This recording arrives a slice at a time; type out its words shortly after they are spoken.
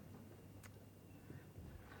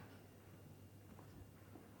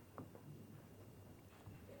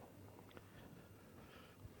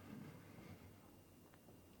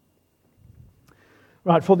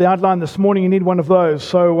Right, for the outline this morning, you need one of those.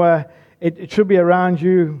 So it should be around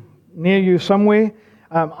you, near you somewhere.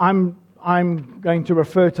 I'm going to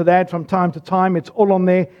refer to that from time to time. It's all on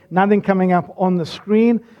there, nothing coming up on the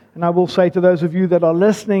screen. And I will say to those of you that are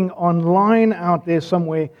listening online out there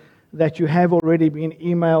somewhere that you have already been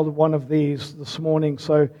emailed one of these this morning,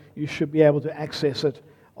 so you should be able to access it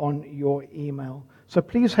on your email. So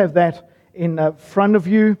please have that in front of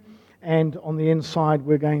you, and on the inside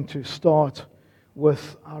we're going to start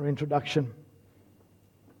with our introduction.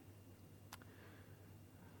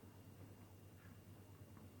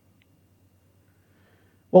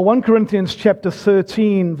 Well, 1 Corinthians chapter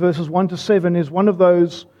 13, verses 1 to 7 is one of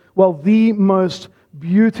those, the most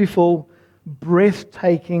beautiful,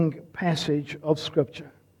 breathtaking passage of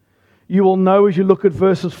Scripture. You will know as you look at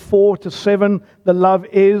verses 4 to 7, the love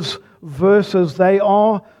is verses. They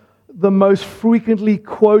are the most frequently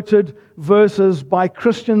quoted verses by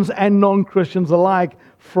Christians and non-Christians alike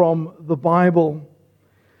from the Bible.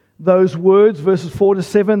 Those words, verses 4 to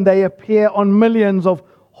 7, they appear on millions of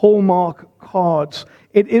Hallmark cards.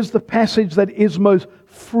 It is the passage that is most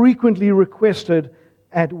frequently requested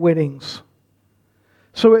at weddings.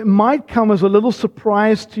 So it might come as a little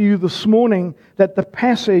surprise to you this morning that the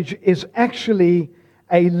passage is actually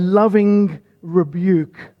a loving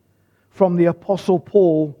rebuke from the Apostle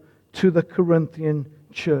Paul to the Corinthian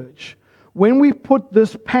church. When we put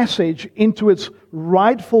this passage into its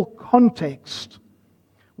rightful context,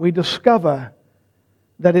 we discover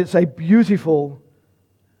that it's a beautiful,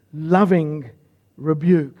 loving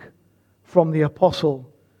rebuke from the apostle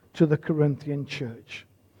to the Corinthian church.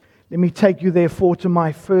 Let me take you therefore to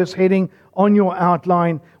my first heading on your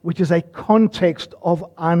outline, which is a context of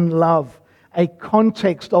unlove. A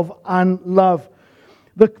context of unlove.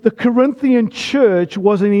 The Corinthian church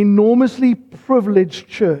was an enormously privileged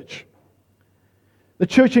church. The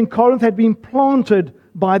church in Corinth had been planted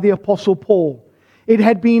by the Apostle Paul. It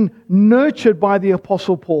had been nurtured by the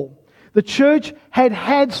Apostle Paul. The church had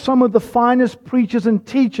had some of the finest preachers and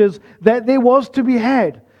teachers that there was to be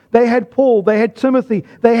had. They had Paul, they had Timothy,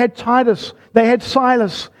 they had Titus, they had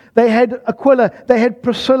Silas, they had Aquila, they had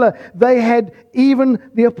Priscilla, they had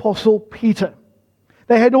even the Apostle Peter.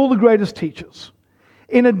 They had all the greatest teachers.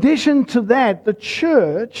 In addition to that, the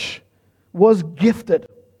church was gifted.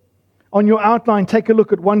 On your outline, take a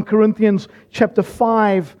look at 1 Corinthians chapter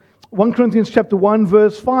 5, 1 Corinthians chapter 1,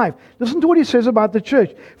 verse 5. Listen to what he says about the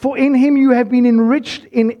church. For in him you have been enriched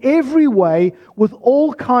in every way with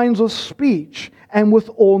all kinds of speech and with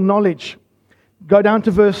all knowledge. Go down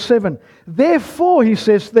to verse 7. Therefore, he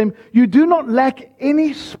says to them, you do not lack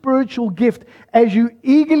any spiritual gift as you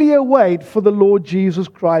eagerly await for the Lord Jesus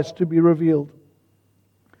Christ to be revealed.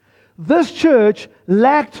 This church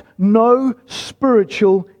lacked no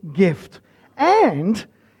spiritual gift. And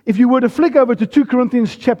if you were to flick over to 2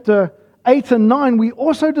 Corinthians chapter 8 and 9, we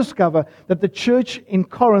also discover that the church in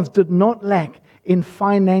Corinth did not lack in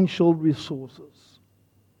financial resources.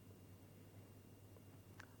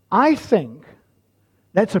 I think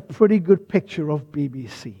that's a pretty good picture of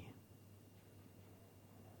BBC.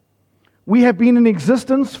 We have been in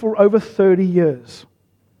existence for over 30 years.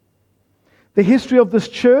 The history of this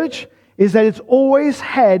church is that it's always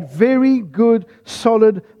had very good,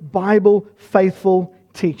 solid, Bible, faithful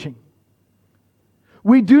teaching.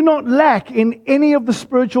 We do not lack in any of the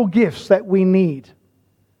spiritual gifts that we need.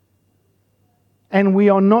 And we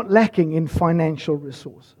are not lacking in financial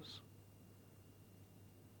resources.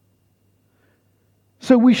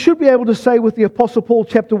 So we should be able to say with the Apostle Paul,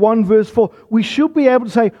 chapter 1, verse 4, we should be able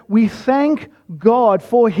to say, we thank God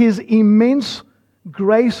for His immense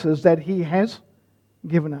graces that He has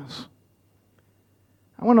given us.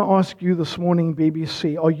 I want to ask you this morning,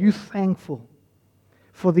 BBC, are you thankful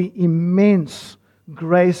for the immense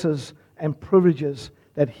graces and privileges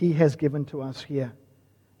that He has given to us here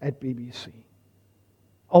at BBC?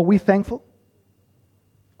 Are we thankful?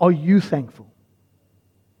 Are you thankful?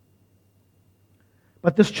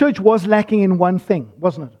 But this church was lacking in one thing,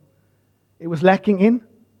 wasn't it? It was lacking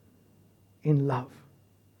in love.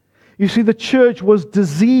 You see, the church was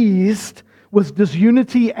diseased with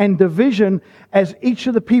disunity and division as each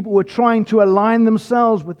of the people were trying to align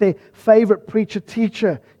themselves with their favorite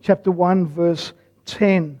preacher-teacher, chapter 1, verse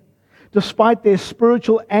 10. Despite their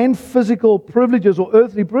spiritual and physical privileges or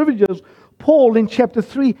earthly privileges, Paul in chapter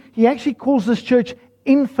 3, he actually calls this church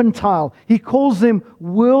infantile. He calls them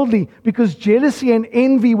worldly because jealousy and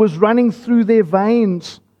envy was running through their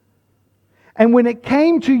veins. And when it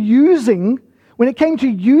came to using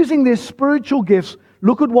their spiritual gifts,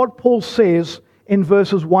 look at what Paul says in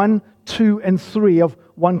verses 1, 2, and 3 of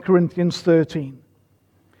 1 Corinthians 13.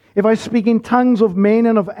 If I speak in tongues of men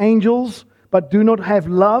and of angels, but do not have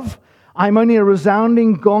love, I am only a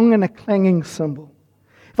resounding gong and a clanging cymbal.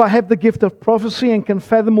 If I have the gift of prophecy and can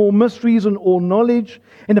fathom all mysteries and all knowledge,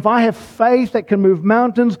 and if I have faith that can move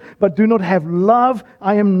mountains, but do not have love,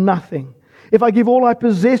 I am nothing. If I give all I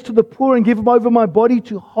possess to the poor and give over my body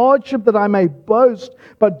to hardship that I may boast,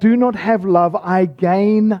 but do not have love, I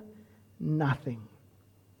gain nothing.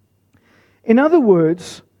 In other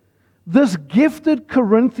words, this gifted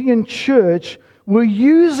Corinthian church were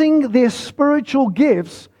using their spiritual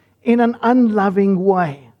gifts in an unloving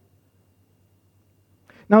way.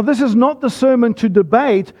 Now, this is not the sermon to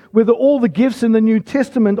debate whether all the gifts in the New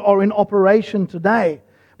Testament are in operation today.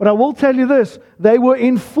 But I will tell you this, they were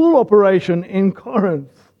in full operation in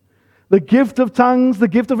Corinth. The gift of tongues, the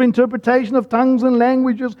gift of interpretation of tongues and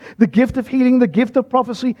languages, the gift of healing, the gift of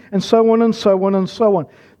prophecy, and so on and so on and so on.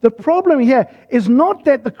 The problem here is not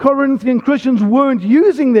that the Corinthian Christians weren't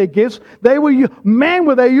using their gifts.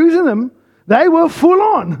 Were they using them? They were full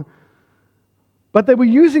on. But they were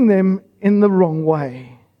using them in the wrong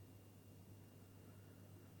way.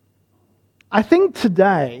 I think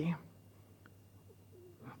today,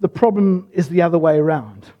 the problem is the other way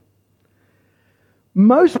around.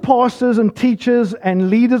 Most pastors and teachers and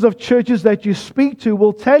leaders of churches that you speak to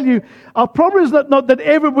will tell you, our problem is not that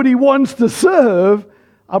everybody wants to serve.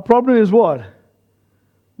 Our problem is what?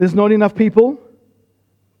 There's not enough people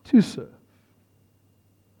to serve.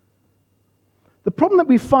 The problem that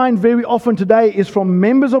we find very often today is from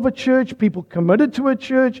members of a church, people committed to a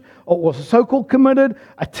church, or so-called committed,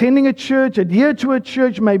 attending a church, adhere to a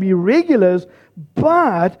church, maybe regulars,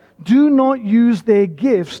 but do not use their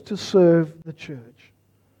gifts to serve the church.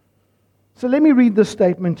 So let me read this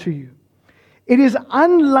statement to you. It is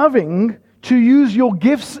unloving to use your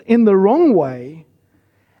gifts in the wrong way,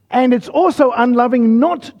 and it's also unloving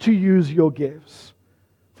not to use your gifts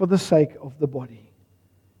for the sake of the body.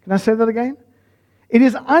 Can I say that again? It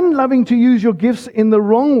is unloving to use your gifts in the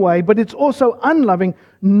wrong way, but it's also unloving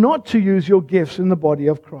not to use your gifts in the body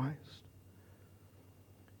of Christ.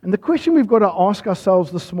 And the question we've got to ask ourselves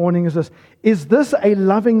this morning is this: is this a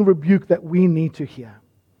loving rebuke that we need to hear?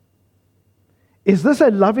 Is this a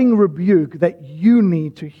loving rebuke that you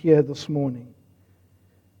need to hear this morning?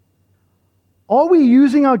 Are we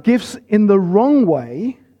using our gifts in the wrong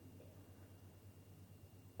way?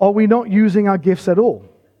 Are we not using our gifts at all?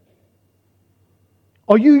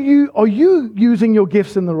 Are you using your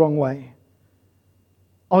gifts in the wrong way?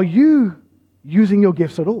 Are you using your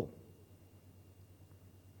gifts at all?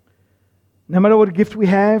 No matter what gift we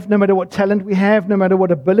have, no matter what talent we have, no matter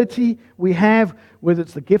what ability we have, whether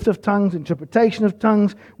it's the gift of tongues, interpretation of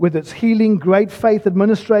tongues, whether it's healing, great faith,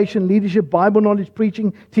 administration, leadership, Bible knowledge,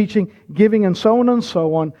 preaching, teaching, giving, and so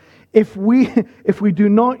on, if we do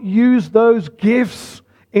not use those gifts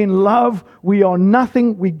in love, we are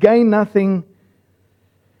nothing, we gain nothing.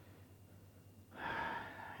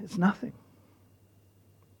 It's nothing.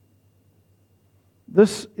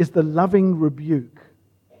 This is the loving rebuke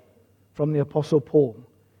from the Apostle Paul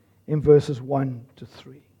in verses 1 to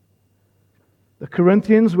 3. The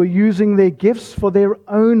Corinthians were using their gifts for their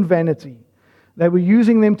own vanity. They were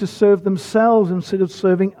using them to serve themselves instead of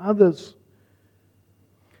serving others.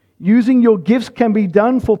 Using your gifts can be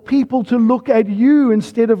done for people to look at you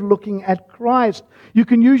instead of looking at Christ. You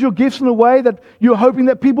can use your gifts in a way that you're hoping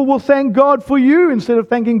that people will thank God for you instead of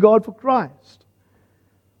thanking God for Christ.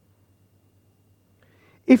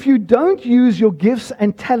 If you don't use your gifts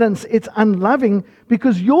and talents, it's unloving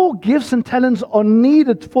because your gifts and talents are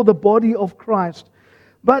needed for the body of Christ.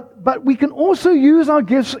 But we can also use our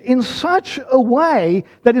gifts in such a way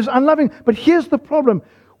that is unloving. But here's the problem.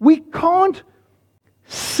 We can't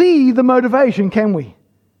see the motivation, can we?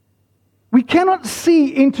 We cannot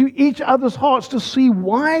see into each other's hearts to see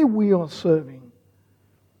why we are serving.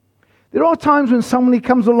 There are times when somebody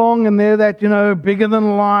comes along and they're that, bigger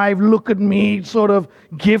than life, look at me, sort of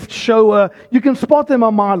gift shower. You can spot them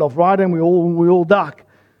a mile off, right? And we all duck.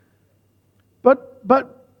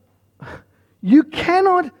 But you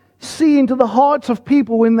cannot see into the hearts of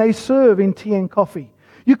people when they serve in tea and coffee.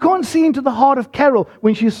 You can't see into the heart of Carol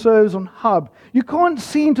when she serves on Hub. You can't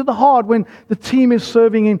see into the heart when the team is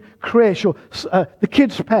serving in Creche or the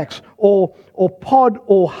kids' packs or Pod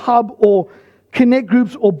or Hub or Connect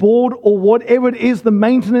groups or board or whatever it is, the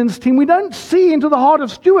maintenance team. We don't see into the heart of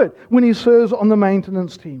Stuart when he serves on the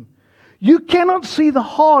maintenance team. You cannot see the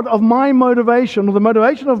heart of my motivation or the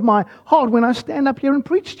motivation of my heart when I stand up here and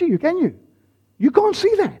preach to you, can you? You can't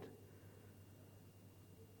see that.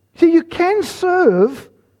 See, you can serve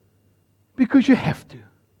because you have to.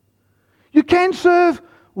 You can serve,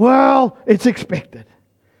 well, it's expected.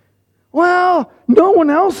 Well, no one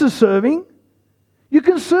else is serving. You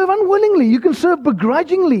can serve unwillingly. You can serve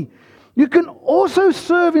begrudgingly. You can also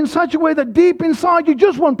serve in such a way that deep inside you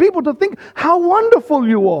just want people to think how wonderful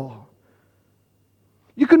you are.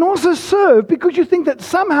 You can also serve because you think that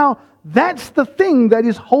somehow that's the thing that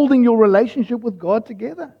is holding your relationship with God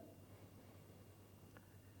together.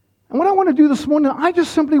 And what I want to do this morning, I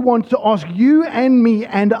just simply want to ask you and me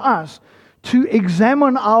and us to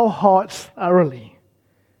examine our hearts thoroughly.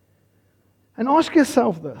 And ask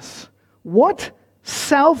yourself this: what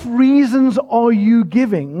self-reasons are you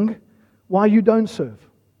giving why you don't serve?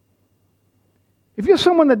 If you're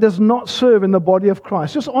someone that does not serve in the body of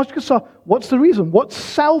Christ, just ask yourself, what's the reason? What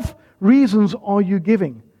self-reasons are you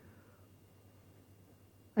giving?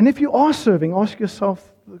 And if you are serving, ask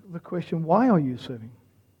yourself the question, why are you serving?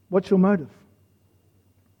 What's your motive?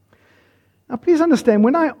 Now, please understand,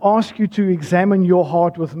 when I ask you to examine your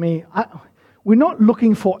heart with me, we're not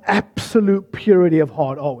looking for absolute purity of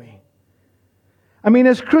heart, are we? I mean,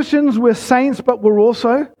 as Christians, we're saints, but we're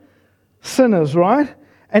also sinners, right?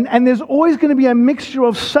 And there's always going to be a mixture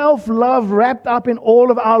of self-love wrapped up in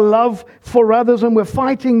all of our love for others, and we're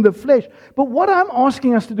fighting the flesh. But what I'm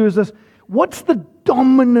asking us to do is this: what's the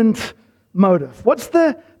dominant motive? What's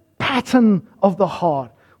the pattern of the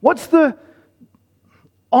heart? What's the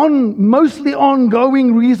mostly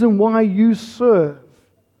ongoing reason why you serve?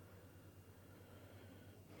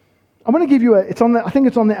 I want to give you I think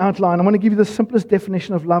it's on the outline. I want to give you the simplest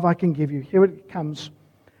definition of love I can give you. Here it comes.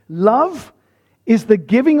 Love is the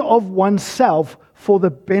giving of oneself for the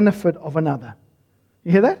benefit of another.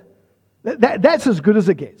 You hear that? That's as good as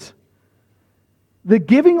it gets. The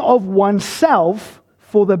giving of oneself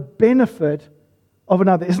for the benefit of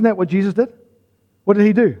another. Isn't that what Jesus did? What did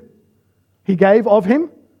he do? He gave of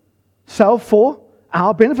himself for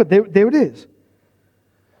our benefit. There it is.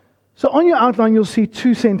 So on your outline, you'll see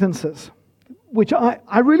two sentences, which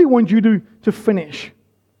I really want you to finish.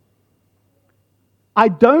 I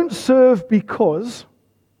don't serve because.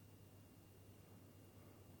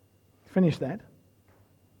 Finish that.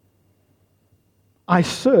 I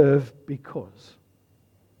serve because.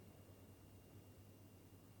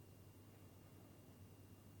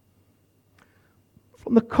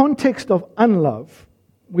 From the context of unlove,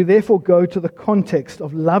 we therefore go to the context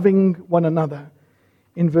of loving one another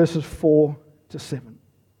in verses 4 to 7.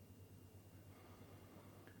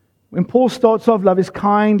 When Paul starts off, love is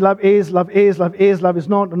kind, love is, love is, love is, love is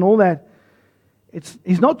not, and all that,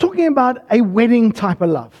 he's not talking about a wedding type of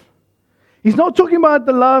love. He's not talking about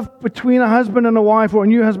the love between a husband and a wife, or a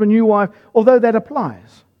new husband, new wife, although that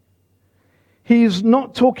applies. He's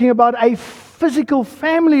not talking about a physical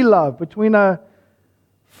family love between a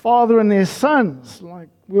father and their sons, like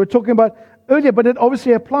we were talking about earlier, but it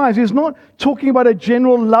obviously applies. He's not talking about a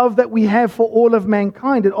general love that we have for all of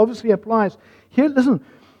mankind. It obviously applies. Here, listen,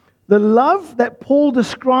 the love that Paul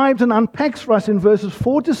describes and unpacks for us in verses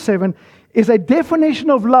 4 to 7 is a definition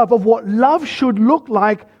of love, of what love should look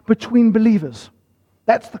like between believers.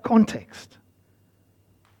 That's the context.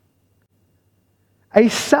 A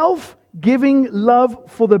self-giving love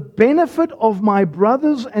for the benefit of my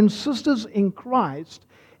brothers and sisters in Christ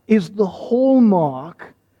is the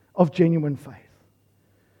hallmark of genuine faith.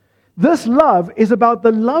 This love is about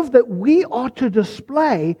the love that we are to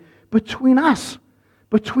display between us,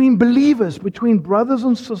 between believers, between brothers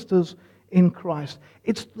and sisters in Christ.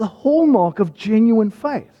 It's the hallmark of genuine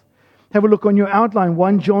faith. Have a look on your outline,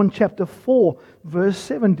 1 John chapter 4, verse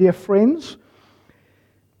 7. Dear friends,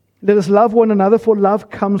 let us love one another, for love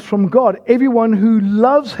comes from God. Everyone who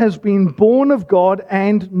loves has been born of God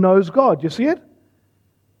and knows God. You see it?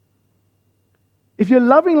 If you're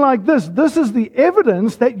loving like this, this is the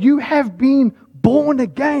evidence that you have been born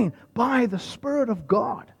again by the Spirit of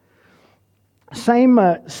God. Same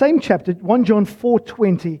chapter, 1 John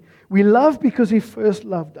 4:20. We love because He first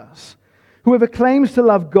loved us. Whoever claims to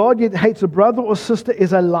love God yet hates a brother or sister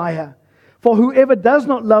is a liar. For whoever does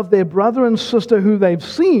not love their brother and sister who they've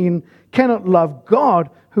seen cannot love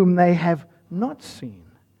God whom they have not seen.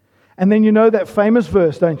 And then you know that famous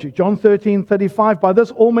verse, don't you? John 13:35. By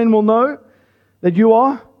this all men will know that you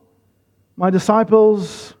are my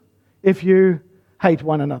disciples if you hate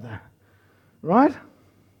one another. Right?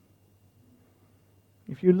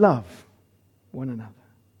 If you love one another.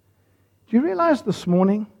 Do you realize this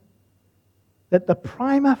morning that the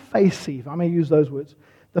prima facie, if I may use those words,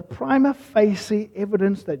 the prima facie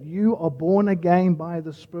evidence that you are born again by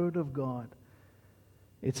the Spirit of God,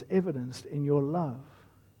 it's evidenced in your love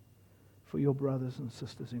for your brothers and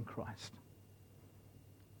sisters in Christ.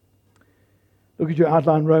 Look at your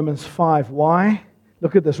outline, Romans 5. Why?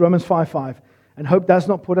 Look at this, Romans 5:5. And hope does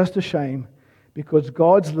not put us to shame, because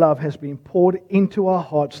God's love has been poured into our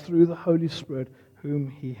hearts through the Holy Spirit whom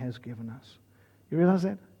He has given us. You realize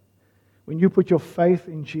that? When you put your faith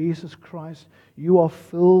in Jesus Christ, you are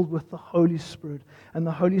filled with the Holy Spirit. And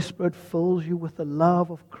the Holy Spirit fills you with the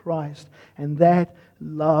love of Christ. And that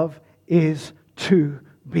love is to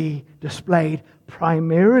be displayed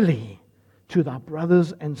primarily to thy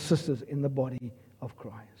brothers and sisters in the body of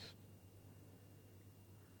Christ.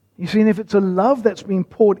 You see, and if it's a love that's been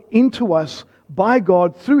poured into us by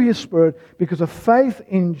God through His Spirit because of faith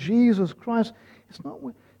in Jesus Christ,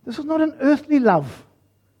 this is not an earthly love.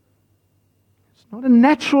 It's not a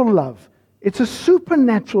natural love. It's a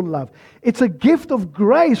supernatural love. It's a gift of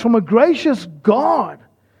grace from a gracious God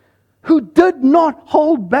who did not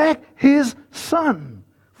hold back His Son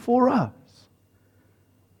for us.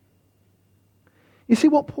 You see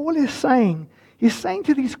what Paul is saying? He's saying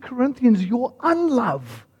to these Corinthians, your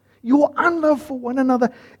unlove for one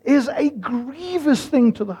another is a grievous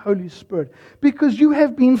thing to the Holy Spirit, because you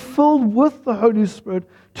have been filled with the Holy Spirit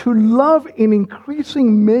to love in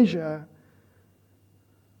increasing measure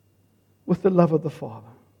with the love of the Father.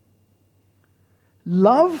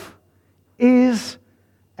 Love is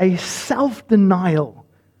a self-denial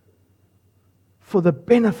for the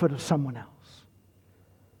benefit of someone else.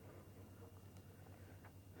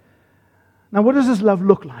 Now, what does this love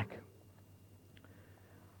look like?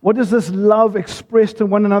 What does this love express to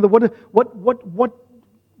one another? What's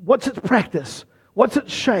its practice? What's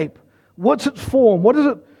its shape? What's its form? What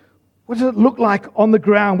does it look like on the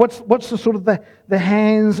ground? What's the sort of the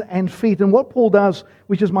hands and feet? And what Paul does,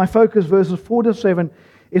 which is my focus, verses 4 to 7,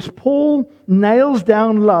 is Paul nails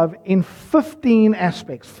down love in 15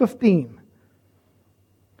 aspects. 15.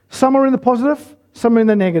 Some are in the positive, some are in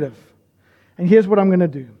the negative. And here's what I'm going to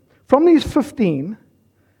do. From these 15,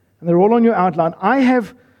 and they're all on your outline,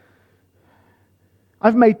 I've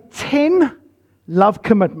made 10 love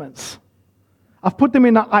commitments. I've put them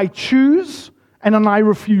in a I choose and an I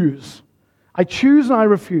refuse. I choose and I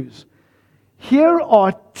refuse. Here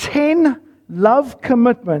are 10 love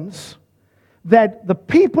commitments that the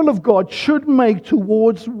people of God should make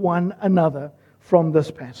towards one another from this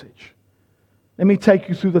passage. Let me take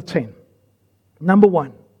you through the 10. Number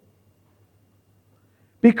 1.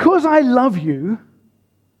 Because I love you,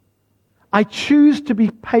 I choose to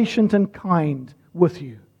be patient and kind with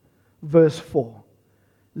you. Verse 4.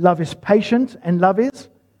 Love is patient and love is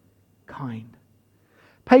kind.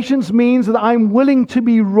 Patience means that I'm willing to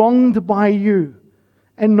be wronged by you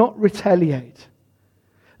and not retaliate.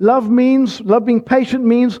 Being patient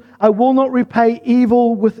means I will not repay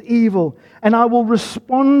evil with evil, and I will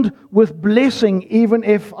respond with blessing even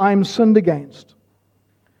if I'm sinned against.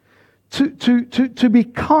 To be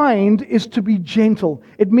kind is to be gentle.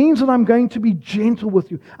 It means that I'm going to be gentle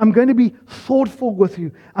with you. I'm going to be thoughtful with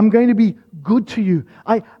you. I'm going to be good to you.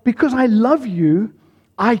 Because I love you,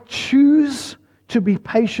 I choose to be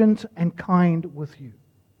patient and kind with you.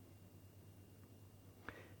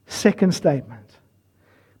 Second statement.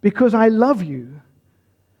 Because I love you,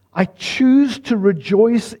 I choose to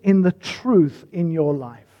rejoice in the truth in your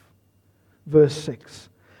life. Verse 6.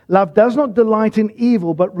 Love does not delight in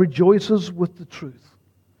evil, but rejoices with the truth.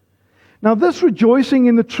 Now, this rejoicing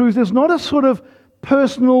in the truth is not a sort of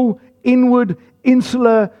personal, inward,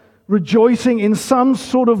 insular rejoicing in some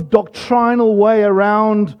sort of doctrinal way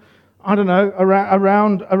around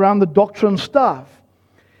the doctrine stuff.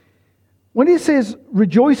 When he says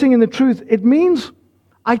rejoicing in the truth, it means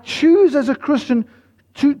I choose as a Christian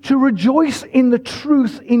to rejoice in the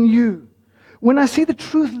truth in you. When I see the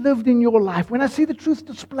truth lived in your life, when I see the truth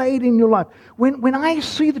displayed in your life, when I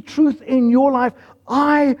see the truth in your life,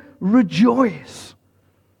 I rejoice.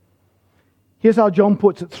 Here's how John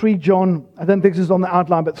puts it, 3 John, I don't think this is on the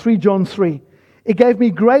outline, but 3 John 3. It gave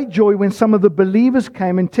me great joy when some of the believers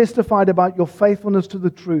came and testified about your faithfulness to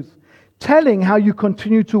the truth, telling how you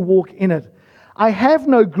continue to walk in it. I have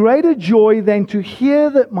no greater joy than to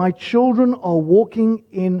hear that my children are walking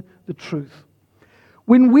in the truth.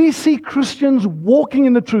 When we see Christians walking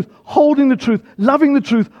in the truth, holding the truth, loving the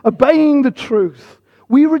truth, obeying the truth,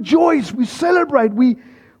 we rejoice, we celebrate,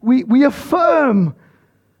 we affirm,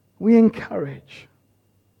 we encourage.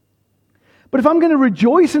 But if I'm going to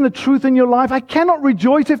rejoice in the truth in your life, I cannot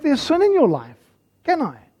rejoice if there's sin in your life, can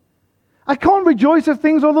I? I can't rejoice if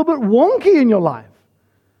things are a little bit wonky in your life.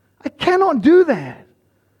 I cannot do that.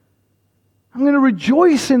 I'm going to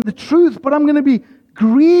rejoice in the truth, but I'm going to be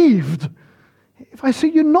grieved if I see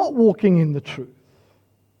you not walking in the truth.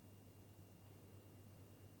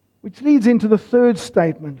 Which leads into the third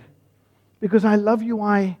statement. Because I love you,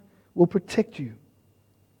 I will protect you.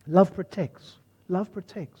 Love protects. Love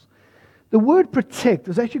protects. The word protect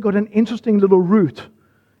has actually got an interesting little root.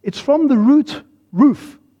 It's from the root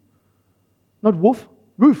roof. Not woof,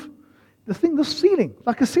 roof. The ceiling,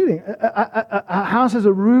 like a ceiling. A house has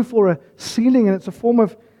a roof or a ceiling, and it's a form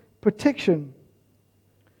of protection.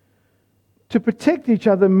 To protect each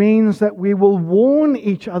other means that we will warn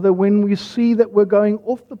each other when we see that we're going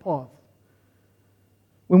off the path,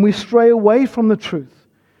 when we stray away from the truth,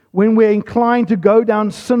 when we're inclined to go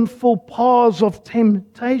down sinful paths of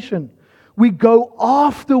temptation. We go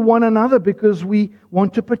after one another because we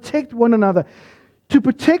want to protect one another. To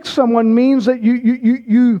protect someone means that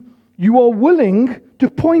you are willing to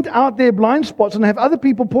point out their blind spots and have other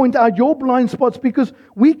people point out your blind spots, because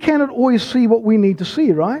we cannot always see what we need to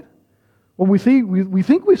see, right? Well, we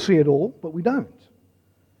think we see it all, but we don't.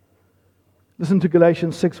 Listen to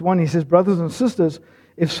Galatians 6:1. He says, brothers and sisters,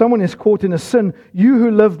 if someone is caught in a sin, you who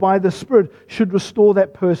live by the Spirit should restore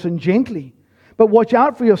that person gently. But watch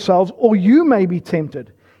out for yourselves, or you may be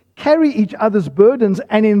tempted. Carry each other's burdens,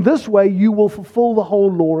 and in this way you will fulfill the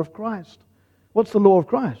whole law of Christ. What's the law of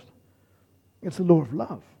Christ? It's the law of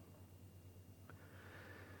love.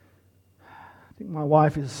 I think my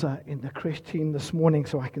wife is in the creche team this morning,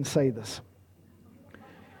 so I can say this.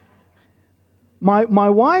 My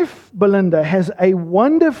wife, Belinda, has a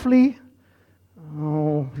wonderfully...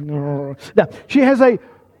 Oh, no. No, she has a...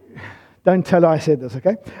 Don't tell her I said this,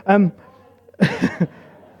 okay?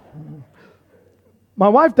 My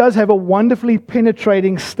wife does have a wonderfully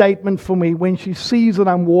penetrating statement for me when she sees that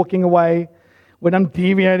I'm walking away, when I'm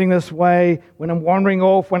deviating this way, when I'm wandering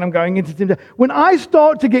off, when I'm going into temptation. When I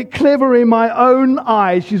start to get clever in my own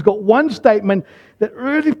eyes, she's got one statement that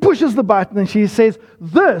really pushes the button, and she says,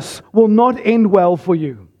 this will not end well for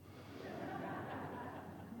you.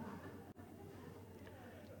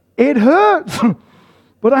 It hurts,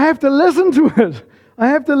 but I have to listen to it. I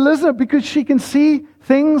have to listen because she can see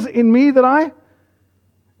things in me that I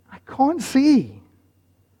can't see.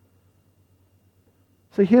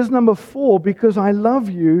 So here's number 4. Because I love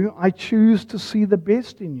you, I choose to see the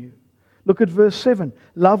best in you. Look at verse 7.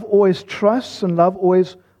 Love always trusts and love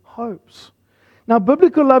always hopes. Now,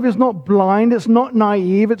 biblical love is not blind, it's not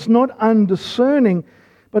naive, it's not undiscerning.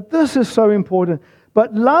 But this is so important.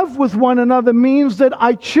 But love with one another means that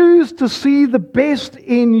I choose to see the best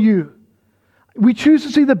in you. We choose to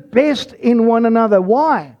see the best in one another.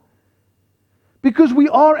 Why? Because we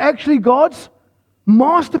are actually God's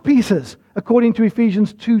masterpieces, according to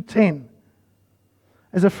Ephesians 2:10.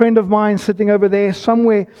 As a friend of mine sitting over there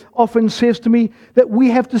somewhere often says to me that we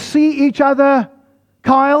have to see each other,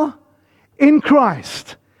 Kyle, in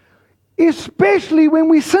Christ. Especially when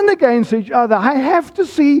we sin against each other. I have to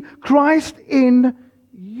see Christ in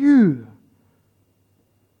you.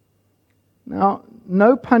 Now,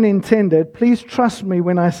 no pun intended, please trust me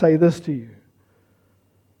when I say this to you.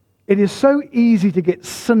 It is so easy to get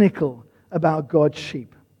cynical about God's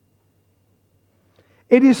sheep.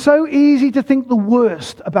 It is so easy to think the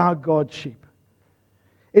worst about God's sheep.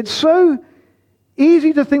 It's so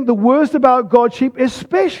easy to think the worst about God's sheep,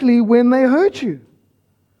 especially when they hurt you.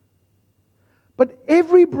 But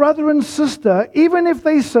every brother and sister, even if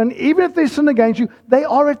they sin against you, they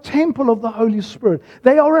are a temple of the Holy Spirit.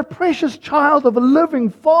 They are a precious child of a living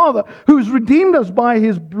Father who's redeemed us by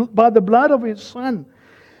the blood of His Son.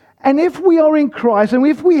 And if we are in Christ, and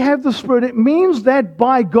if we have the Spirit, it means that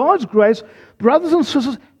by God's grace, brothers and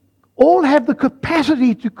sisters all have the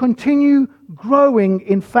capacity to continue growing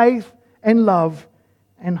in faith and love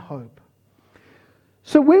and hope.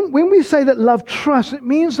 So when we say that love trusts, it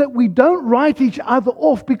means that we don't write each other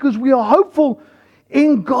off because we are hopeful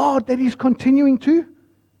in God that He's continuing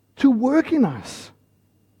to work in us.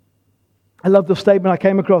 I love the statement I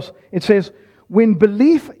came across. It says, when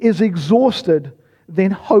belief is exhausted, then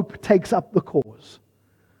hope takes up the cause.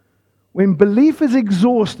 When belief is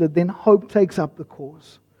exhausted, then hope takes up the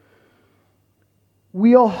cause.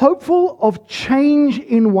 We are hopeful of change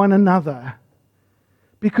in one another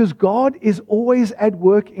because God is always at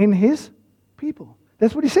work in His people.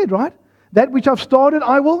 That's what He said, right? That which I've started,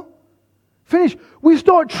 I will finish. We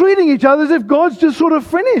start treating each other as if God's just sort of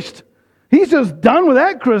finished. He's just done with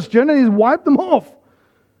that Christian and He's wiped them off.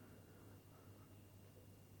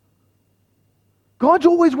 God's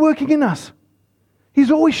always working in us.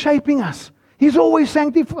 He's always shaping us. He's always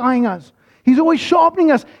sanctifying us. He's always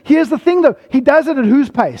sharpening us. Here's the thing though, He does it at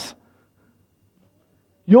whose pace?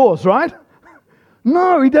 Yours, right?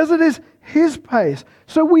 No, He does it at His pace.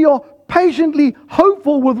 So we are patiently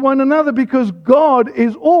hopeful with one another because God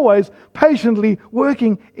is always patiently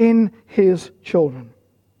working in His children.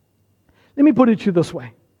 Let me put it to you this way,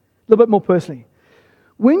 a little bit more personally.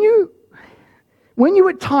 When you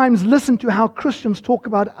at times listen to how Christians talk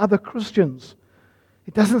about other Christians,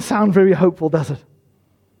 it doesn't sound very hopeful, does it?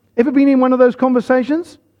 Ever been in one of those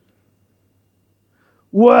conversations?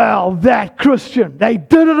 Well, that Christian, they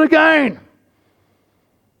did it again.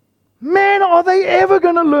 Man, are they ever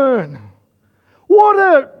going to learn? What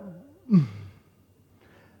a...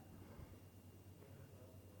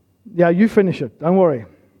 Yeah, you finish it. Don't worry.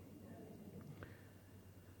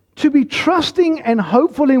 To be trusting and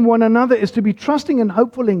hopeful in one another is to be trusting and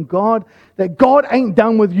hopeful in God, that God ain't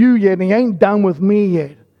done with you yet and He ain't done with me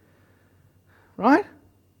yet. Right?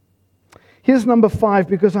 Here's number 5.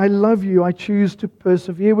 Because I love you, I choose to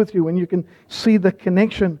persevere with you. And you can see the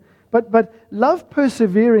connection. But love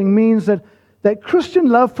persevering means that Christian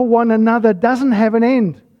love for one another doesn't have an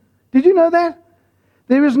end. Did you know that?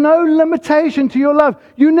 There is no limitation to your love.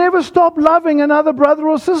 You never stop loving another brother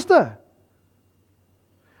or sister.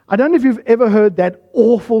 I don't know if you've ever heard that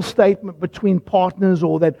awful statement between partners,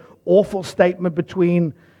 or that awful statement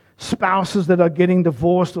between spouses that are getting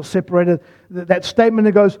divorced or separated. That statement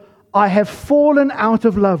that goes, I have fallen out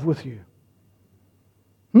of love with you.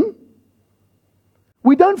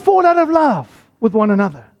 We don't fall out of love with one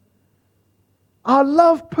another. Our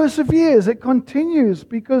love perseveres. It continues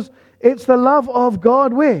because it's the love of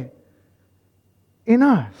God where? In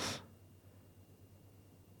us.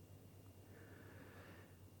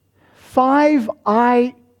 5,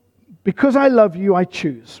 because I love you, I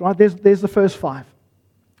choose. Right? There's the first 5.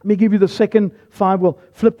 Let me give you the second 5. We'll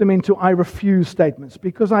flip them into I refuse statements.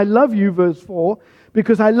 Because I love you, verse 4.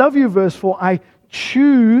 Because I love you, verse 4, I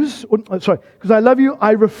choose, because I love you,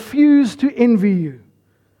 I refuse to envy you.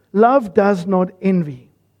 Love does not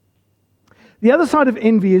envy. The other side of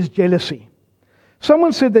envy is jealousy.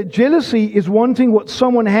 Someone said that jealousy is wanting what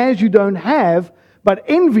someone has you don't have, but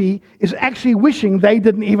envy is actually wishing they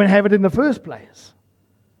didn't even have it in the first place.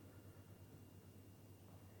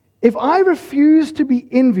 If I refuse to be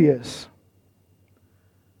envious,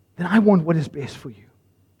 then I want what is best for you.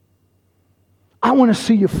 I want to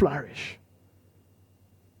see you flourish.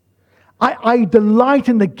 I delight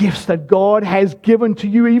in the gifts that God has given to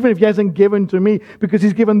you, even if He hasn't given to me, because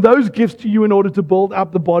He's given those gifts to you in order to build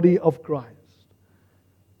up the body of Christ.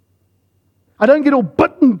 I don't get all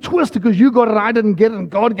bit and twisted because you got it, I didn't get it,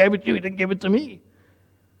 and God gave it to you, He didn't give it to me.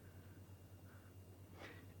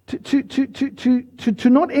 To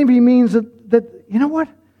not envy means that, you know what?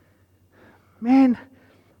 Man,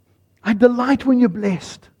 I delight when you're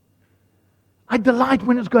blessed. I delight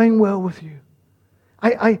when it's going well with you.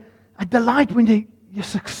 I delight when you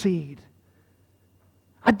succeed.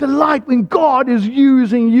 I delight when God is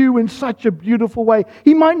using you in such a beautiful way.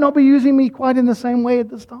 He might not be using me quite in the same way at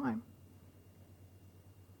this time.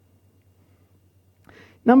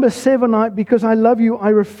 Number 7, because I love you, I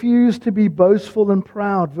refuse to be boastful and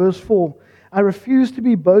proud. Verse 4, I refuse to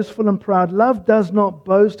be boastful and proud. Love does not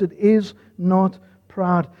boast, it is not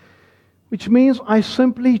proud. Which means I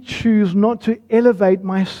simply choose not to elevate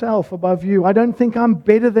myself above you. I don't think I'm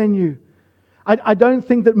better than you. I don't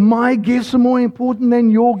think that my gifts are more important than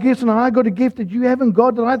your gifts, and I got a gift that you haven't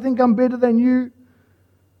got, and I think I'm better than you.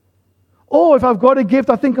 Or if I've got a gift,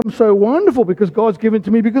 I think I'm so wonderful because God's given it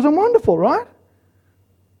to me because I'm wonderful, right?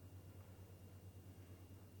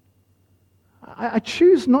 I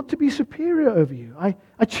choose not to be superior over you.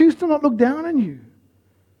 I choose to not look down on you.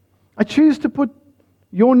 I choose to put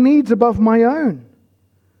your needs above my own.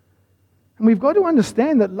 And we've got to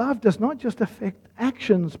understand that love does not just affect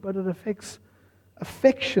actions, but it affects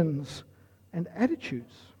affections and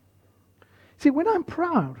attitudes. See, when I'm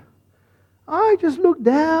proud, I just look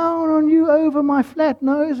down on you over my flat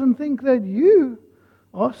nose and think that you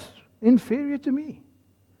are inferior to me.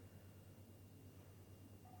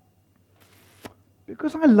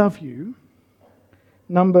 Because I love you,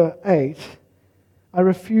 number 8, I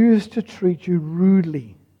refuse to treat you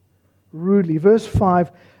rudely. Rudely. Verse 5,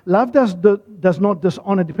 love does not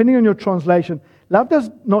dishonor. Depending on your translation, love does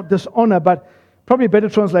not dishonor, but probably a better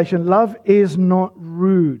translation, love is not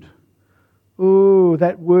rude. Oh,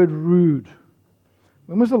 that word rude.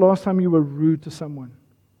 When was the last time you were rude to someone?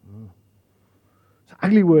 It's an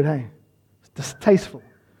ugly word, hey? It's distasteful.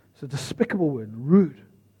 It's a despicable word, rude.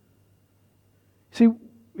 See,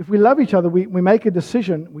 if we love each other, we make a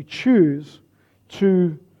decision, we choose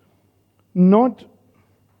to not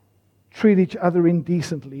treat each other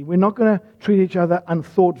indecently. We're not going to treat each other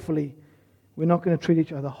unthoughtfully. We're not going to treat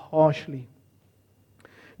each other harshly.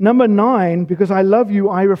 Number 9, because I love you,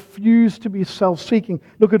 I refuse to be self-seeking.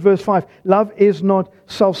 Look at verse 5. Love is not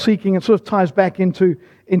self-seeking. It sort of ties back into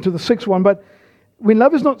the 6th one. But when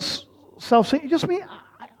love is not self-seeking, it just means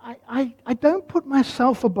I don't put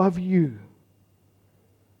myself above you.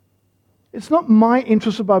 It's not my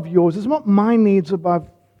interests above yours. It's not my needs above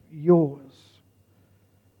yours.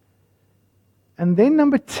 And then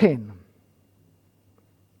number 10.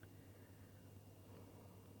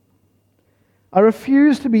 I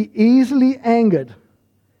refuse to be easily angered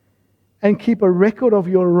and keep a record of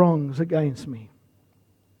your wrongs against me.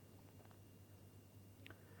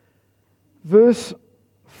 Verse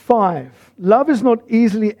 5. Love is not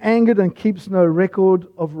easily angered and keeps no record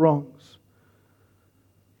of wrongs.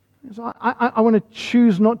 So I want to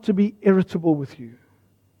choose not to be irritable with you.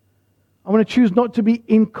 I want to choose not to be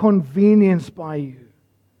inconvenienced by you.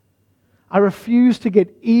 I refuse to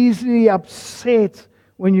get easily upset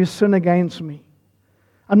when you sin against me.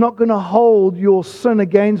 I'm not going to hold your sin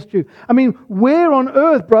against you. I mean, where on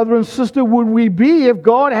earth, brother and sister, would we be if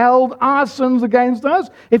God held our sins against us?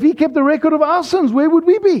 If He kept a record of our sins, where would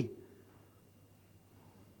we be?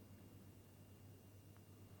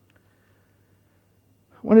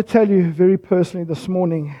 I want to tell you very personally this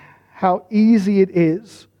morning how easy it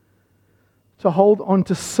is to hold on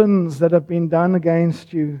to sins that have been done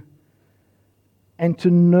against you and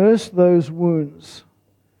to nurse those wounds,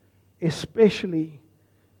 especially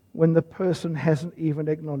when the person hasn't even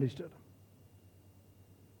acknowledged it.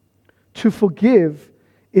 To forgive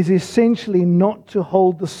is essentially not to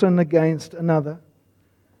hold the sin against another.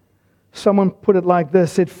 Someone put it like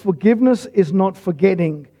this, said, forgiveness is not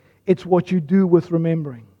forgetting, it's what you do with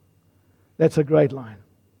remembering. That's a great line.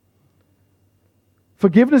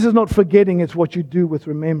 Forgiveness is not forgetting, it's what you do with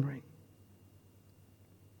remembering.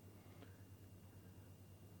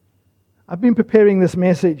 I've been preparing this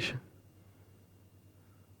message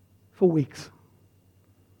for weeks.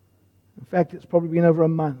 In fact, it's probably been over a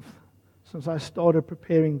month since I started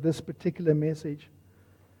preparing this particular message.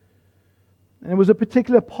 And it was a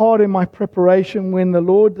particular part in my preparation when the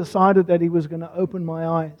Lord decided that He was going to open my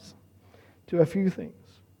eyes to a few things.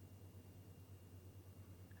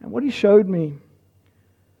 And what He showed me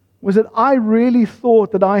was that I really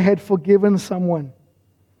thought that I had forgiven someone,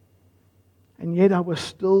 and yet I was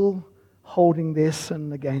still holding their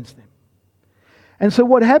sin against them. And so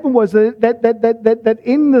what happened was that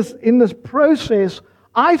in this process,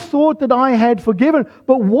 I thought that I had forgiven.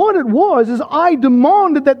 But what it was is I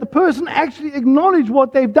demanded that the person actually acknowledge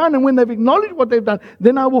what they've done. And when they've acknowledged what they've done,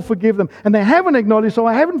 then I will forgive them. And they haven't acknowledged, so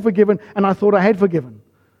I haven't forgiven. And I thought I had forgiven.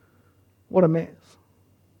 What a mess.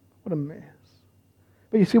 What a mess.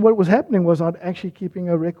 But you see, what was happening was I'd actually keeping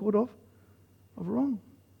a record of wrong.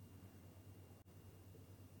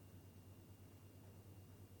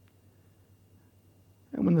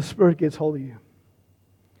 And when the Spirit gets hold of you,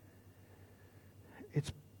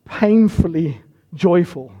 it's painfully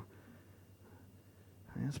joyful.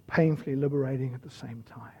 And it's painfully liberating at the same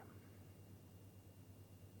time.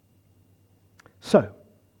 So,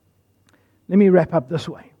 let me wrap up this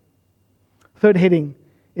way. Third heading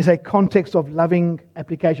is a context of loving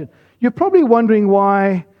application. You're probably wondering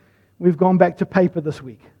why we've gone back to paper this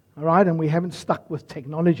week, all right? And we haven't stuck with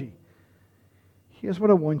technology. Here's what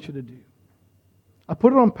I want you to do. I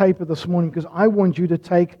put it on paper this morning because I want you to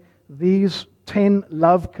take these 10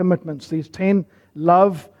 love commitments, these 10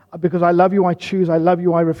 love, because I love you, I choose, I love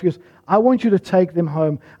you, I refuse. I want you to take them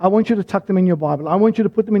home. I want you to tuck them in your Bible. I want you to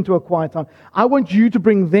put them into a quiet time. I want you to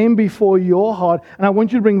bring them before your heart, and I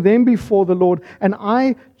want you to bring them before the Lord. And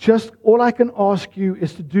all I can ask you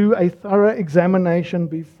is to do a thorough examination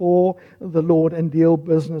before the Lord and deal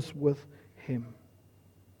business with Him.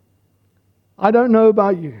 I don't know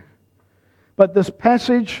about you, but this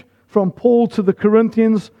passage from Paul to the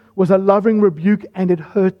Corinthians was a loving rebuke, and it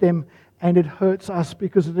hurt them. And it hurts us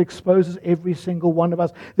because it exposes every single one of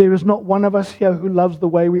us. There is not one of us here who loves the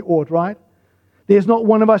way we ought, right? There's not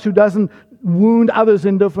one of us who doesn't wound others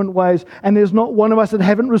in different ways. And there's not one of us that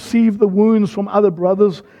haven't received the wounds from other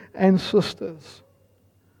brothers and sisters.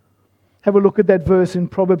 Have a look at that verse in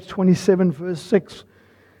Proverbs 27, verse 6,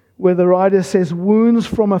 where the writer says, wounds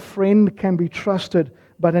from a friend can be trusted,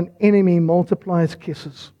 but an enemy multiplies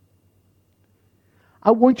kisses. I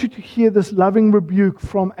want you to hear this loving rebuke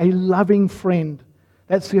from a loving friend.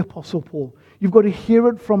 That's the Apostle Paul. You've got to hear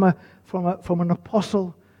it from an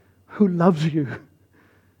apostle who loves you.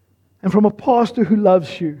 And from a pastor who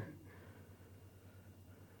loves you.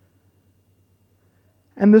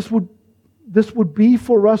 And this would be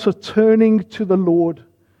for us a turning to the Lord.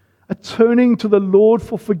 A turning to the Lord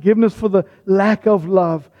for forgiveness for the lack of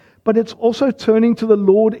love. But it's also turning to the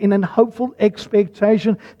Lord in an hopeful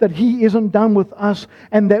expectation that He isn't done with us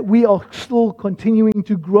and that we are still continuing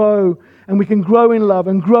to grow, and we can grow in love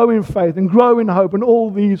and grow in faith and grow in hope and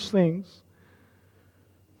all these things.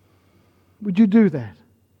 Would you do that?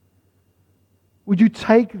 Would you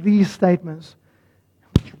take these statements?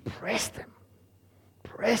 Would you press them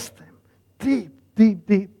deep, deep,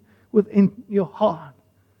 deep within your heart?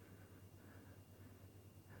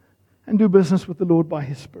 And do business with the Lord by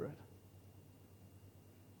His Spirit.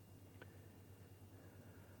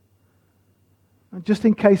 Just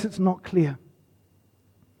in case it's not clear.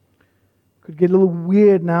 Could get a little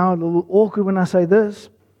weird now, a little awkward when I say this.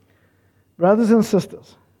 Brothers and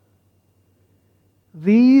sisters,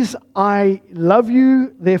 these I love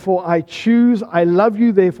you, therefore I choose. I love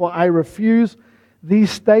you, therefore I refuse. These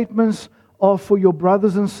statements are for your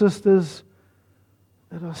brothers and sisters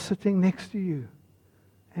that are sitting next to you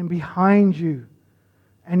and behind you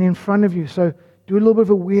and in front of you. So do a little bit of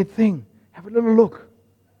a weird thing. Have a little look.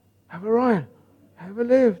 Have a right. Have a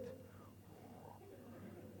left.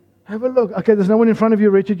 Have a look. Okay, there's no one in front of you,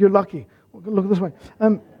 Richard. You're lucky. Look this way.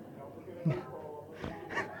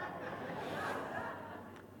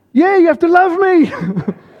 Yeah, you have to love me.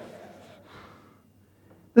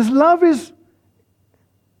 This love it's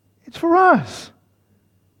for us.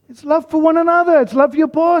 It's love for one another. It's love for your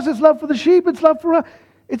boss. It's love for the sheep. It's love for us.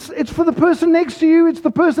 It's for the person next to you. It's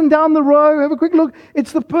the person down the row. Have a quick look.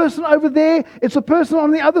 It's the person over there. It's the person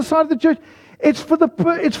on the other side of the church. It's for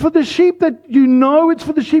the sheep that you know. It's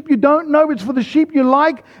for the sheep you don't know. It's for the sheep you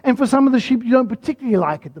like, and for some of the sheep you don't particularly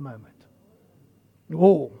like at the moment.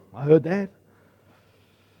 Oh, I heard that.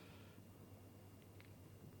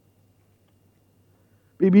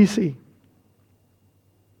 BBC.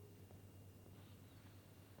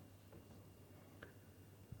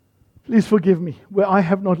 Please forgive me where I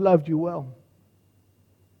have not loved you well.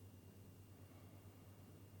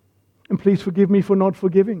 And please forgive me for not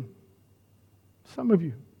forgiving some of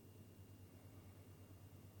you.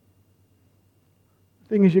 The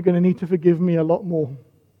thing is, you're going to need to forgive me a lot more.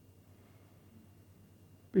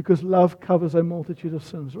 Because love covers a multitude of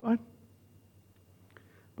sins, right?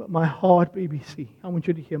 But my heart, BBC, I want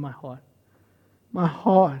you to hear my heart. My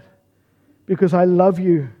heart, because I love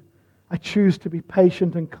you, I choose to be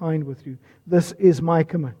patient and kind with you. This is my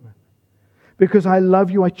commitment. Because I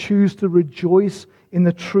love you, I choose to rejoice in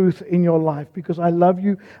the truth in your life. Because I love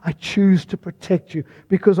you, I choose to protect you.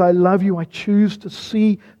 Because I love you, I choose to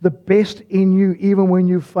see the best in you even when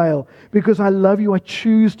you fail. Because I love you, I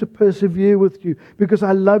choose to persevere with you. Because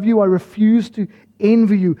I love you, I refuse to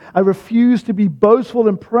envy you. I refuse to be boastful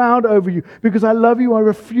and proud over you. Because I love you, I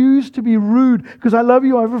refuse to be rude. Because I love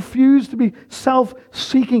you, I refuse to be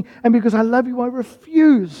self-seeking. And because I love you, I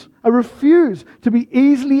refuse to be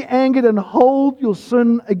easily angered and hold your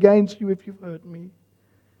sin against you if you've hurt me.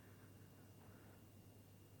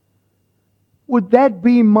 Would that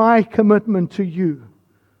be my commitment to you?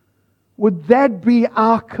 Would that be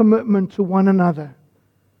our commitment to one another?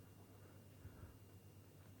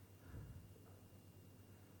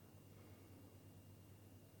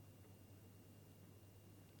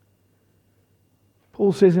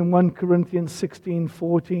 Paul says in 1 Corinthians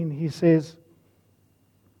 16:14, he says,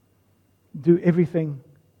 do everything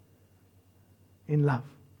in love.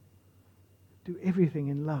 Do everything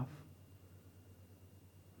in love.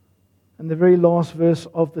 And the very last verse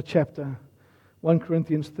of the chapter, 1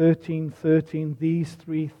 Corinthians 13:13, these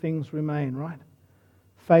three things remain, right?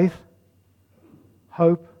 Faith,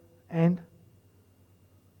 hope,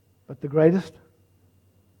 but the greatest?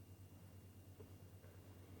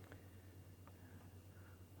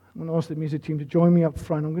 I'm going to ask the music team to join me up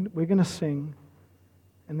front. We're going to sing,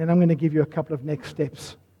 and then I'm going to give you a couple of next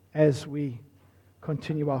steps as we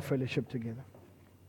continue our fellowship together.